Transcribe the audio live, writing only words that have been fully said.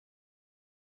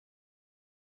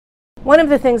One of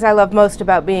the things I love most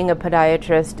about being a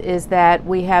podiatrist is that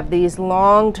we have these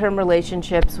long-term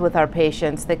relationships with our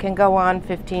patients that can go on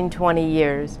 15, 20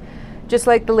 years. Just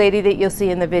like the lady that you'll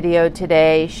see in the video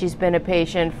today, she's been a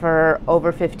patient for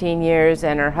over 15 years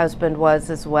and her husband was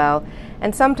as well.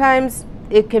 And sometimes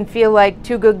it can feel like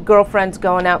two good girlfriends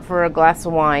going out for a glass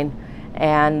of wine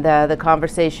and the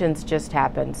conversations just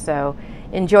happen. So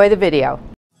enjoy the video.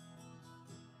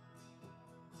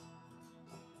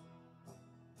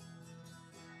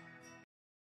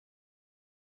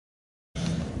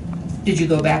 Did you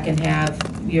go back and have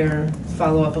your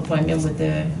follow-up appointment with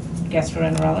the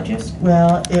gastroenterologist?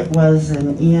 Well, it was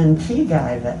an ENT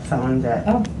guy that found it.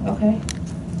 Oh, okay.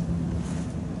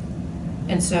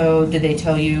 And so did they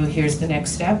tell you, here's the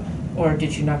next step, or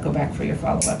did you not go back for your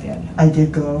follow-up yet? I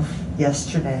did go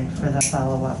yesterday for the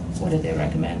follow-up. What did they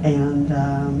recommend? And,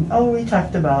 we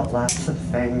talked about lots of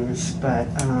things, but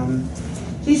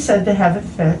he said to have it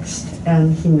fixed,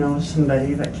 and he knows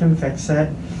somebody that can fix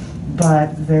it.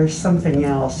 But there's something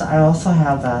else. I also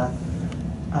have a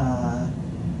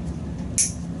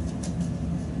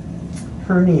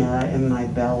hernia in my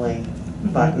belly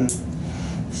button,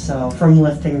 so from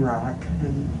lifting rock.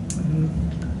 And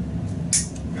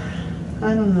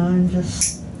I don't know, I'm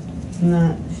just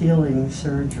not feeling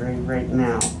surgery right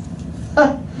now.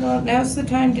 Well, now's the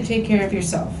time to take care of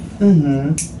yourself.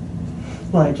 Well,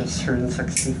 I just turned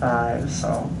 65,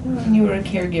 so. And you were a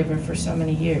caregiver for so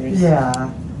many years.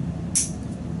 Yeah.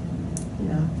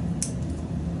 Yeah.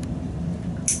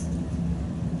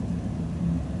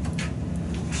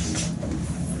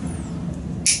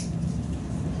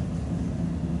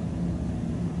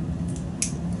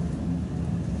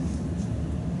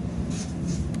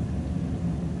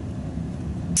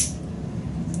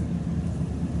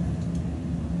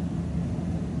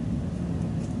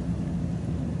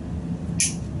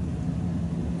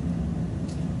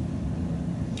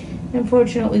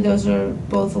 Unfortunately, those are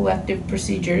both elective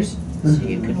procedures, so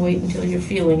you can wait until you're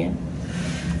feeling it.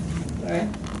 All right.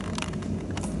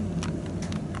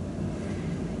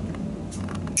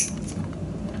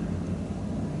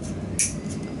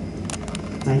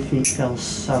 My feet feel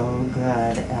so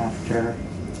good after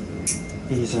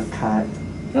these are cut.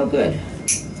 Oh, good.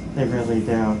 They really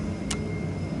do.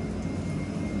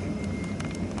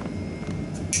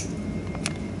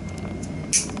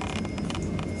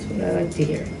 That's what I like to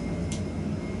hear.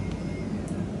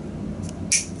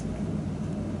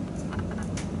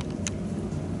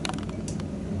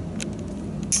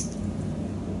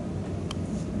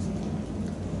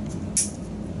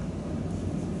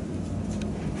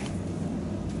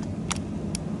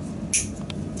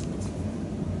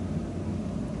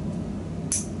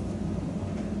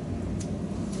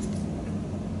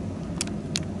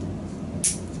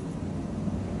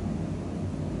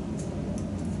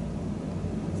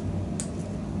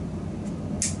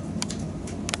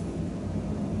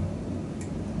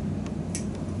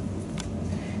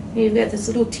 You've got this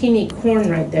little teeny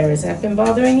corn right there. Has that been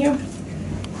bothering you?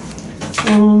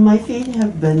 My feet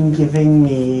have been giving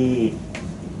me,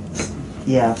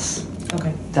 yes,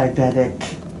 Okay. diabetic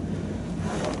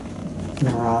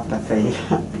neuropathy,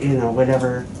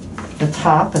 whatever. The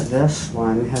top of this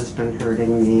one has been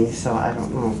hurting me, so I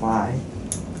don't know why.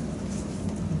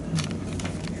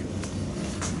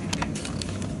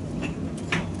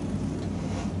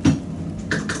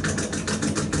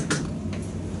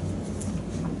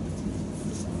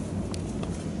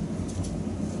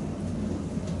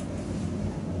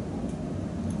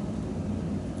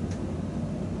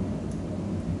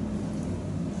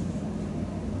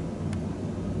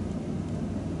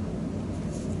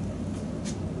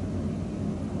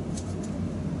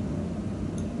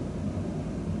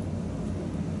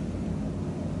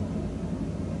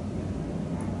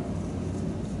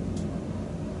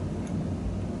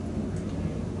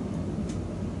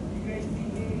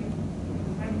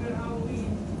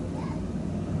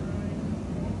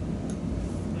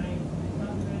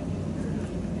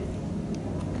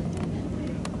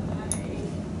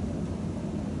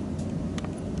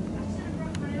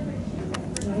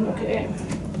 Okay.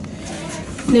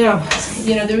 Now,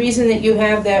 the reason that you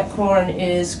have that corn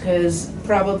is because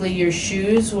probably your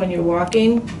shoes when you're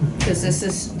walking, because this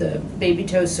is the baby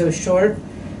toe so short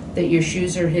that your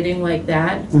shoes are hitting like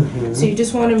that. So you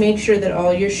just want to make sure that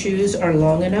all your shoes are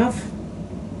long enough.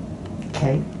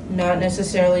 Okay. Not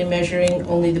necessarily measuring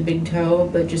only the big toe,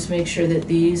 but just make sure that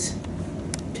these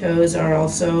toes are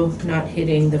also not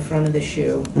hitting the front of the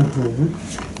shoe.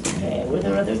 Okay, were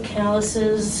there other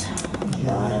calluses?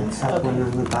 Yeah, I have one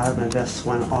on the bottom of this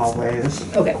one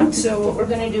always. Okay, so what we're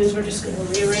going to do is we're just going to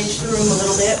rearrange the room a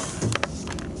little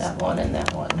bit. That one and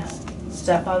that one. Does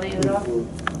that bother you at all? Okay.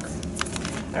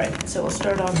 All right, so we'll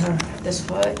start on this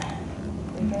foot.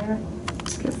 Here.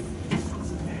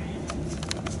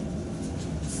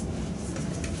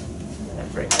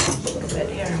 That breaks up a little bit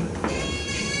here.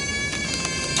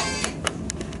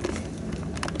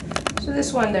 So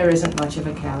this one, there isn't much of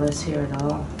a callus here at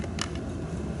all.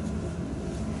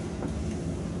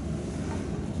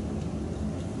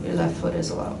 Your left foot is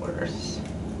a lot worse.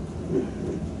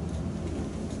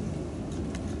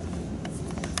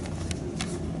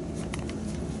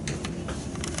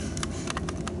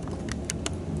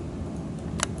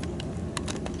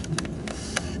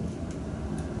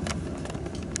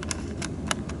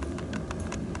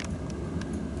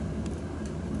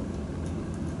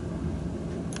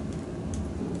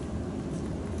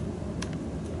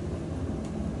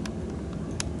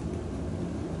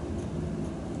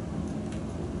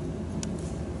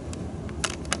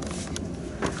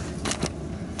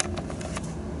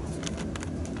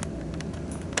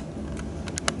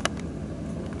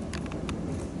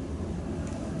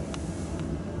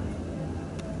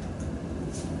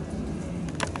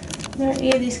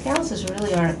 Yeah, these calluses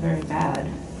really aren't very bad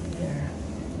here.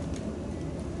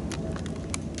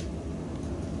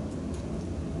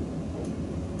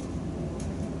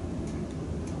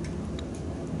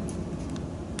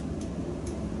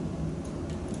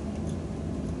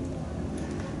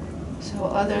 So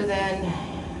other than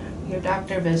your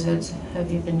doctor visits,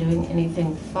 have you been doing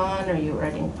anything fun? Are you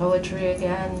writing poetry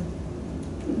again?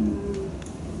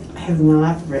 I have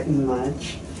not written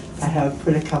much. I have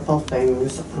put a couple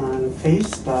things on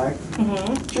Facebook,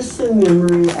 just in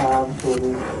memory of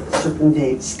when certain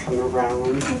dates come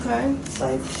around. Okay.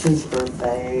 Like his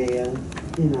birthday and,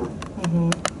 you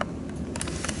know,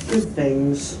 good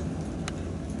things.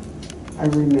 I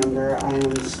remember I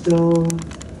am still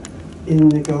in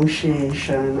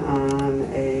negotiation on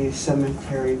a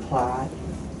cemetery plot.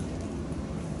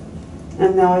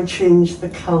 And now I changed the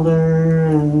color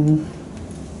and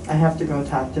I have to go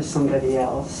talk to somebody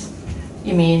else.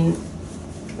 You mean?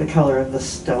 The color of the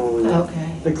stone,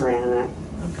 Okay. the granite.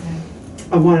 Okay.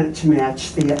 I want it to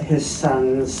match his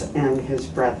sons and his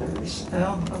brothers.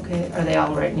 Oh, okay. Are they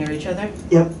all right near each other?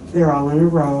 Yep, they're all in a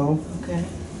row. Okay.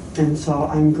 And so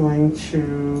I'm going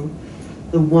to,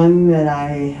 the one that I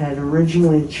had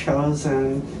originally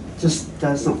chosen just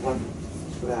doesn't look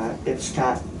that. It's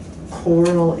got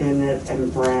coral in it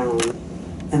and brown.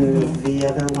 And the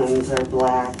other ones are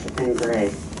black and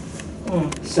gray.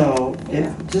 So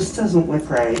it just doesn't look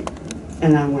right.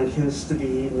 And I want his to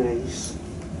be nice.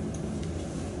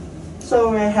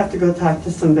 So I have to go talk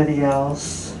to somebody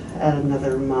else at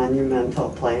another monumental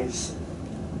place.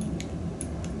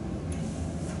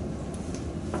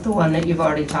 The one that you've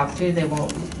already talked to, they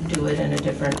won't do it in a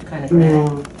different kind of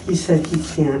granite? No, he said he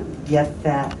can't get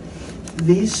that.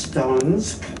 These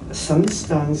stones, some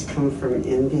stones come from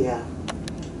India.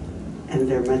 And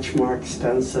they're much more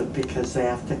expensive because they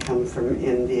have to come from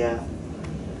India.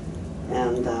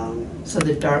 And so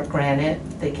the dark granite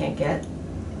they can't get?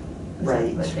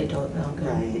 Right. But they don't know. Okay.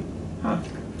 Right. Huh.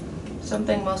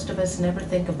 Something most of us never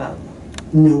think about.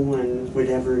 No one would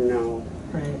ever know.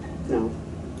 Right. No.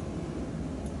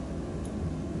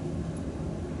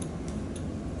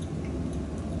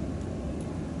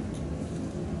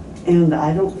 And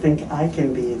I don't think I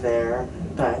can be there,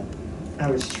 but I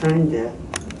was trying to.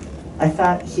 I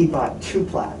thought he bought 2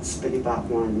 plots, but he bought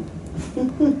 1.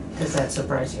 Does that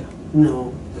surprise you?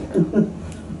 No.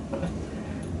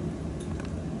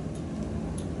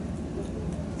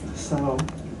 So.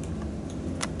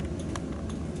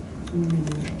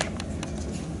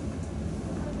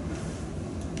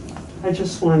 I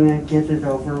just want to get it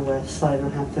over with so I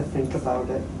don't have to think about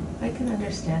it. I can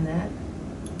understand that.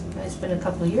 It's been a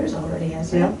couple of years already,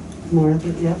 hasn't Yep, it? more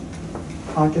than, yep.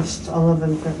 August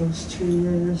 11th, it was 2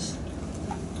 years.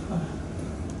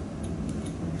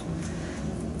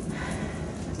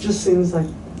 Just seems like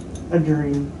a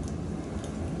dream.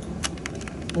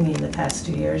 You mean the past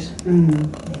 2 years? Mm-hmm.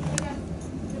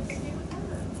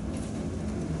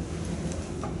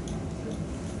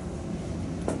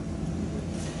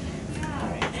 All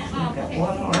right, I've got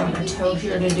one more on the toe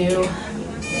here to do,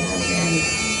 and then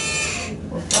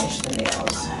we'll finish the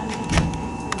nails.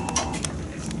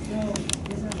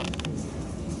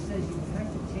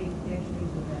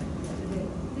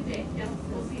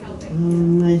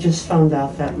 I just found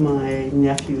out that my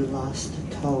nephew lost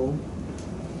a toe.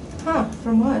 Huh,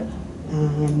 from what?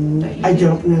 I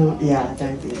don't know, yeah,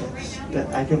 diabetes, but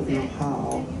I don't know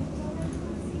how.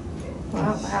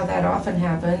 Well, how that often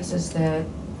happens is that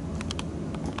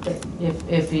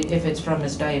if it's from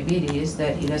his diabetes,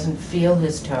 that he doesn't feel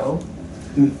his toe,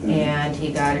 and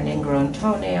he got an ingrown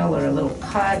toenail or a little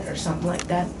cut or something like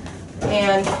that,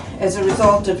 And as a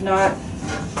result of not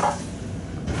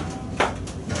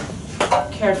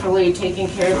carefully taking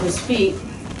care of his feet,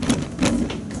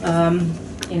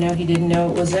 you know, he didn't know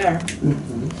it was there.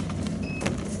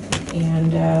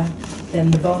 And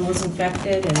then the bone was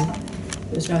infected and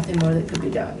there's nothing more that could be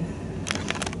done.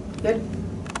 Good?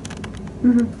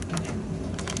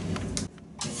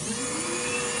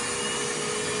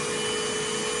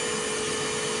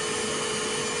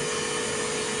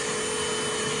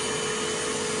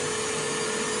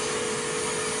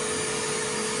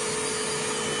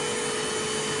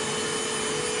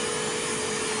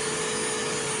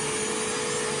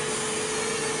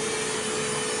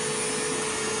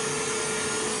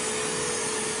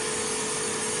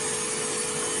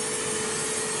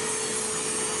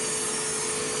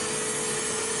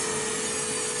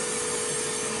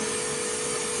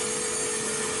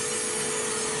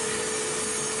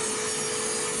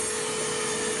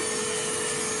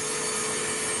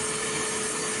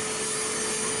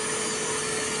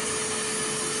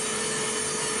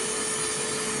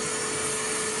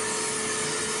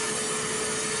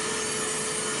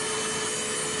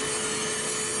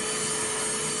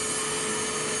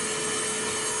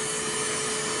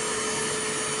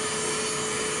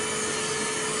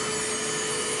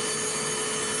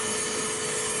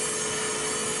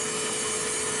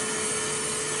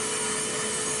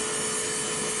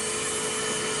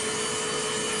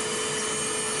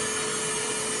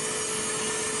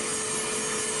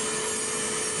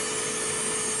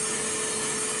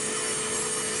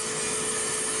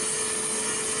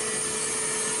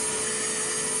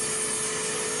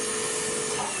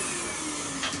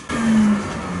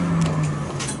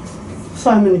 So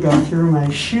I'm going to go through my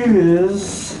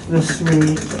shoes this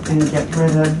week and get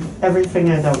rid of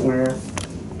everything I don't wear.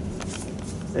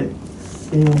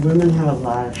 You know, women have a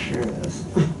lot of shoes.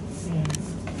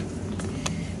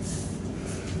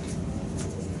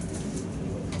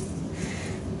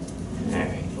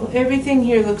 Alright, well everything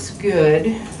here looks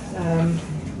good.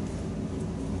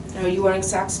 Are you wearing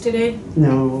socks today?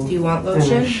 No. Do you want And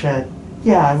lotion? I should.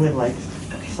 Yeah, I would like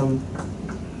some.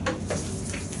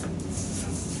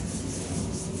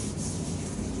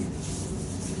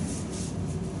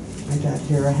 I got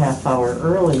here a half hour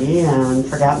early and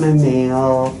forgot my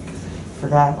mail,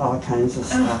 forgot all kinds of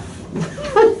stuff.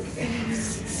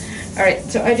 All right,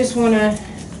 so I just want to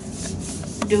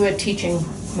do a teaching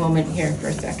moment here for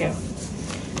a second.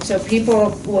 So people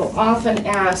will often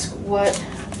ask, what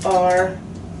are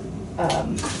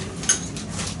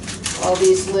all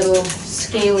these little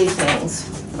scaly things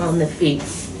on the feet?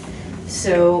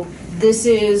 So this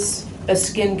is a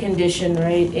skin condition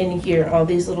right in here, all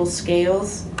these little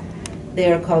scales.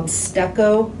 They are called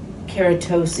stucco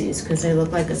keratoses because they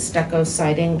look like a stucco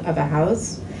siding of a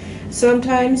house.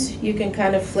 Sometimes you can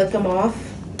kind of flick them off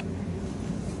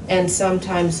and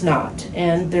sometimes not.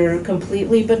 And they're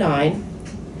completely benign.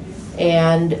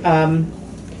 And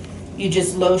you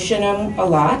just lotion them a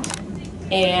lot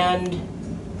and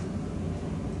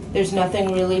there's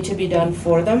nothing really to be done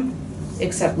for them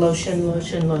except lotion,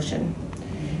 lotion, lotion.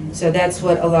 So that's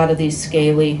what a lot of these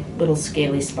little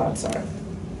scaly spots are.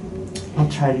 I'll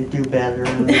try to do better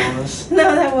than those.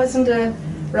 No, that wasn't a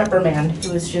reprimand.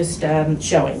 It was just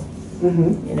showing,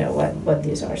 Mm-hmm. you know, what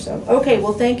these are. So, okay,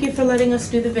 well, thank you for letting us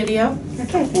do the video.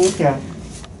 Okay, thank you.